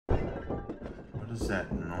What is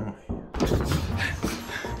that noise?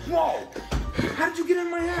 Whoa! How did you get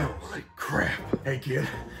in my house? Holy crap. Hey kid,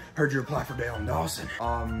 heard you apply for Dawson.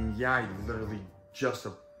 Yeah, I literally just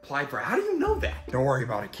applied for it. How do you know that? Don't worry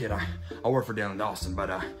about it, kid. I work for Dawson,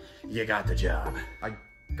 but you got the job. I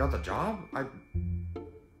got the job?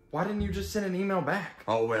 Why didn't you just send an email back?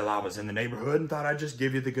 Oh, well, I was in the neighborhood and thought I'd just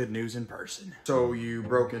give you the good news in person. So you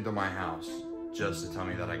broke into my house just to tell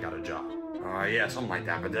me that I got a job? Yeah, something like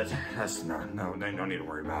that, but that's no, they don't need to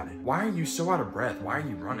worry about it. Why are you so out of breath? Why are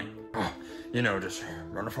you running? Oh, you know, just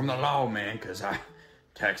running from the law, man, because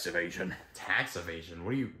tax evasion. Tax evasion?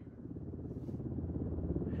 What are you...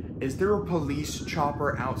 Is there a police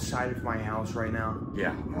chopper outside of my house right now?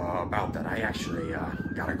 Yeah, about that. I actually,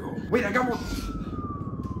 gotta go. Wait, I got more... I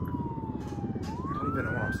don't even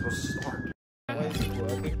know when I'm supposed to start.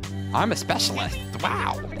 I'm a specialist.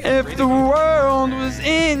 Wow. If the world was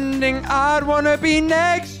ending, I'd wanna be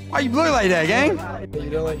next. Why you look like that, gang?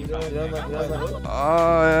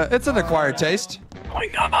 It's an acquired taste.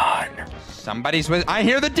 Going on. Somebody's with. I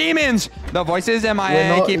hear the demons. The voices in my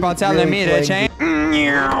head keep on telling me to change.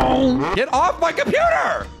 Get off my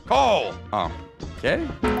computer, Cole. Oh, okay.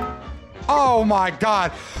 Oh my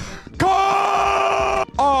God. Cole!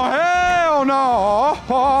 Oh hell no!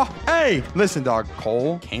 Hey, listen, dog.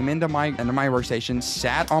 Cole came into my workstation,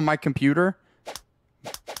 sat on my computer.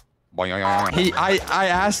 I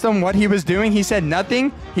asked him what he was doing. He said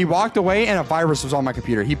nothing. He walked away, and a virus was on my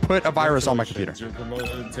computer. He put a virus on my computer. You're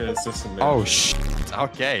promoted to assistant manager. Oh shit.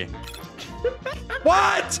 Okay.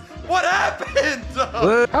 What? What happened?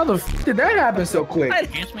 How the f did that happen so quick?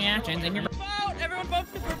 Answer my actions and you're vote. Everyone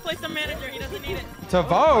vote to replace the manager. He doesn't need it. To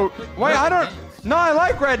vote? Wait, I don't. No, I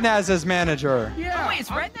like Red Naz as manager. Yeah. Oh, wait, it's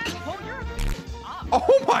Red Naz? Oh, you're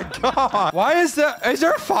Oh my God. Why is there? Is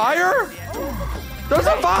there fire? There's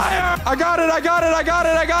a fire. I got it.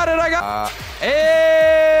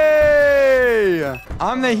 Hey,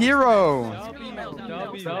 I'm the hero.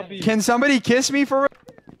 Can somebody kiss me for?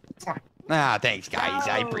 Ah, thanks, guys.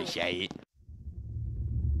 I appreciate it.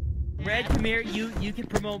 Red, come here. You can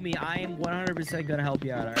promote me. I am 100% gonna help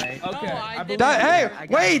you out. All right. Okay. Hey,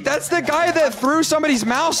 wait. That's the guy that threw somebody's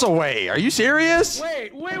mouse away. Are you serious?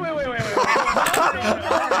 Wait. I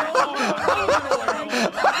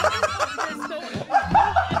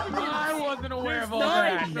wasn't aware of all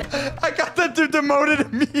that. I got that dude demoted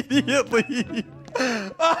immediately.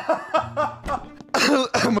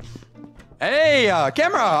 Hey,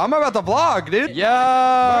 camera, I'm about to vlog, dude.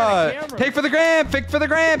 Yeah. Pick for the gram.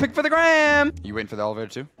 You waiting for the elevator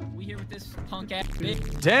too? We here with this punk ass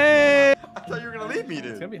bitch. Dang. I thought you were gonna leave me,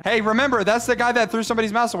 dude. Hey, remember, that's the guy that threw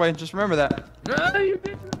somebody's mouse away. Just remember that. No, you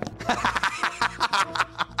bitch.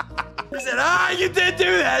 He said, you did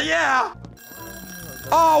do that, yeah.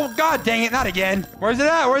 Oh, God dang it, not again. Where's it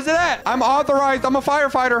at? I'm authorized. I'm a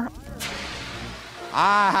firefighter.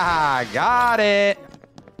 Ah, got it.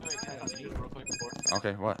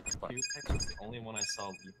 Okay, what? QPEX was the only one I saw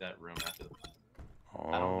leave that room after the...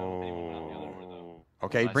 I don't know if anyone got the other one, though.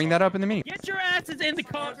 Okay, bring that up in the meeting. Get your asses in the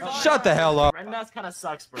car. Shut the hell up. Red Naz kind of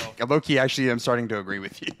sucks, bro. Low-key, actually, I'm starting to agree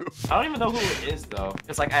with you. I don't even know who it is, though.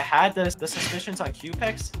 Because, like, I had the suspicions on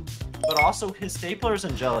QPEX, but also his staplers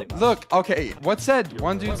and jelly. Look, okay, what's that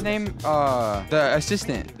one dude's name? The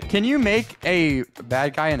assistant. Can you make a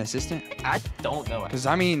bad guy an assistant? I don't know. Because,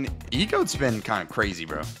 I mean, Ego's been kind of crazy,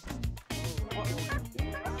 bro.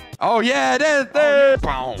 Oh, yeah, there.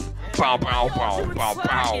 Bow, bow, bow, bow, bow,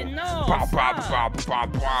 bow. Bow, bow, bow,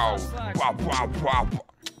 bow, bow.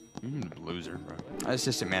 Loser, bro.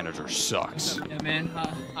 Assistant manager sucks. Yeah, man,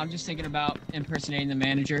 I'm just thinking about impersonating the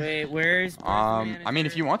manager. Wait, where's the I mean,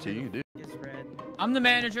 if you want to, you can do. I'm the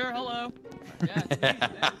manager. Hello.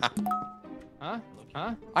 Huh?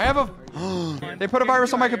 I have a... They put a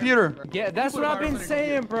virus on my computer. Yeah, that's what I've been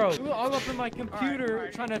saying, bro. All up in my computer,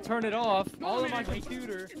 trying to turn it off. All in my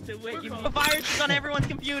computer. The virus is on everyone's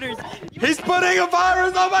computers. He's putting a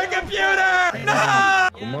virus on my computer! No!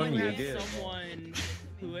 Good morning, you did. Someone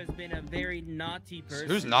who has been a very naughty person.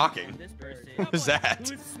 Who's knocking? This person. Who's that?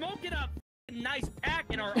 Who's smoking a nice pack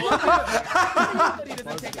in our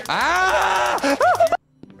Ah!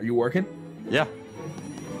 Are you working? Yeah.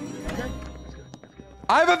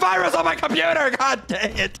 I have a virus on my computer! God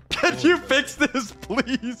dang it! Can you fix this,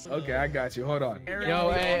 please? Okay, I got you. Hold on.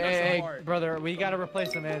 Yo, hey, brother, we gotta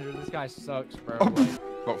replace the manager. This guy sucks, bro.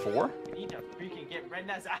 What for? We need to freaking get Red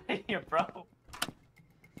Naz out of here, bro.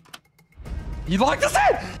 You locked us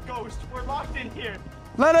in! Ghost, we're locked in here.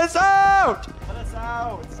 Let us out! Let us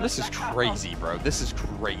out. This is crazy, bro. This is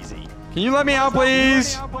crazy. Can you let me out,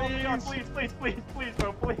 please? Please,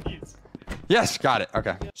 bro, please. Yes, got it.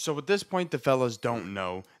 Okay. So at this point, the fellas don't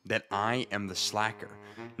know that I am the slacker.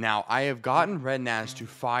 Now, I have gotten Red Naz to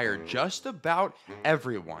fire just about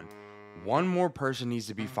everyone. One more person needs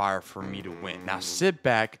to be fired for me to win. Now sit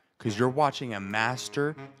back, because you're watching a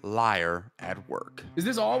master liar at work. Is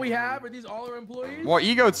this all we have? Are these all our employees? Well,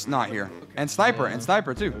 Ego's not here. And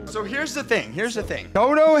Sniper too. So here's the thing.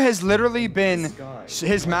 Dodo has literally been,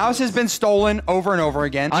 his mouse has been stolen over and over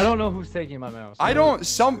again. I don't know who's taking my mouse.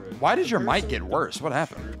 Why did your mic get worse? What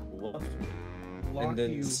happened? And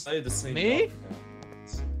then say the same. Me?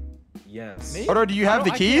 Yes. Me? Dodo, do you have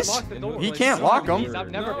the I keys? can't lock the door. He can't lock them.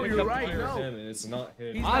 I've never No, picked you're up right. the No. Him, and it's not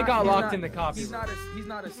him. I got locked in the copy. He's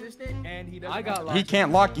not assistant, and he doesn't. I got locked.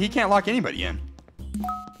 He can't lock anybody in.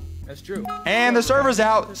 That's true. And the server's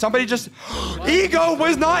out. Somebody just, Ego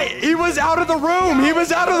was not, he was out of the room. He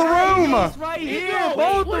was out of the room. Right here,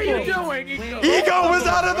 both What of are you them. doing? Ego was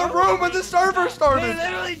out of the room when the server started.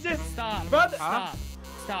 Literally just stop.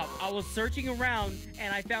 Stop. I was searching around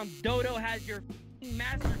and I found Dodo has your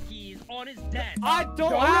master keys on his desk. I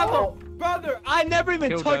don't have them, brother. I never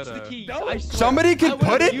even touched the keys. I swear. Somebody could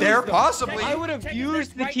put it used there, them. possibly. I would have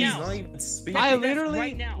used the right keys. now. I Right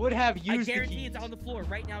literally now. would have I used the guarantee keys. it's on the floor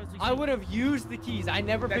right now. I would have used the keys. I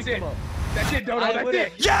never picked them up. That's it, Dodo. I That's would've-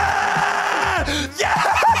 it. Yeah!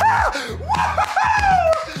 Yeah! Woo!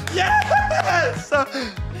 Yes!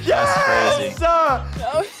 Yes!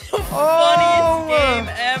 Funniest game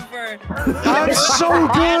ever. I'm so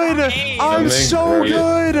good! I'm so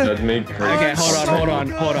good! That'd make great. Okay, hold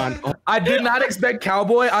on. I did not expect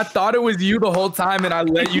Cowboy. I thought it was you the whole time, and I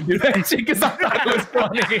let you do that shit because I thought it was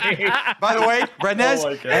funny. By the way, Rednez, Oh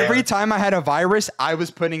my God. every time I had a virus, I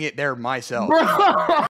was putting it there myself. Bro.